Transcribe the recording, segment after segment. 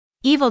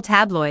Evil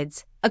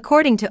tabloids,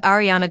 according to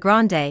Ariana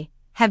Grande,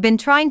 have been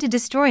trying to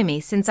destroy me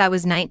since I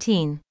was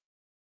 19.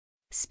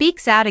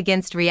 Speaks out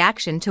against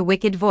reaction to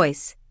Wicked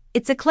voice.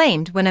 It's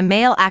acclaimed when a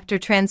male actor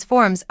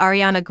transforms.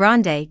 Ariana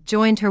Grande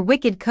joined her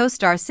Wicked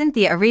co-star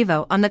Cynthia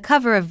Erivo on the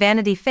cover of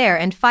Vanity Fair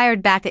and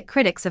fired back at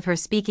critics of her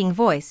speaking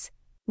voice,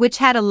 which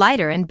had a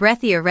lighter and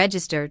breathier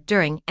register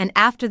during and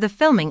after the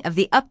filming of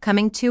the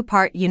upcoming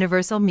two-part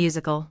Universal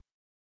musical.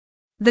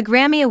 The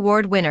Grammy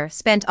Award winner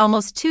spent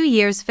almost 2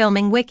 years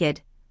filming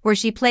Wicked, where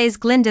she plays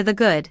Glinda the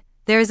Good.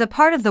 There is a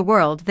part of the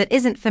world that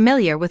isn't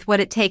familiar with what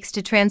it takes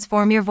to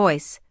transform your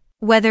voice,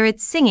 whether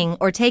it's singing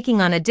or taking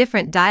on a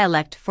different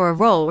dialect for a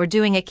role or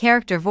doing a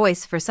character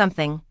voice for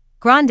something,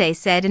 Grande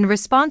said in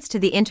response to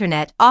the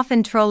internet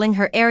often trolling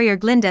her airier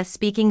Glinda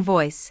speaking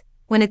voice.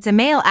 When it's a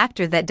male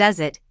actor that does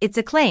it, it's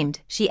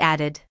acclaimed, she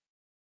added.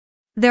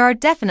 There are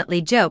definitely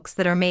jokes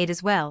that are made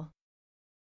as well.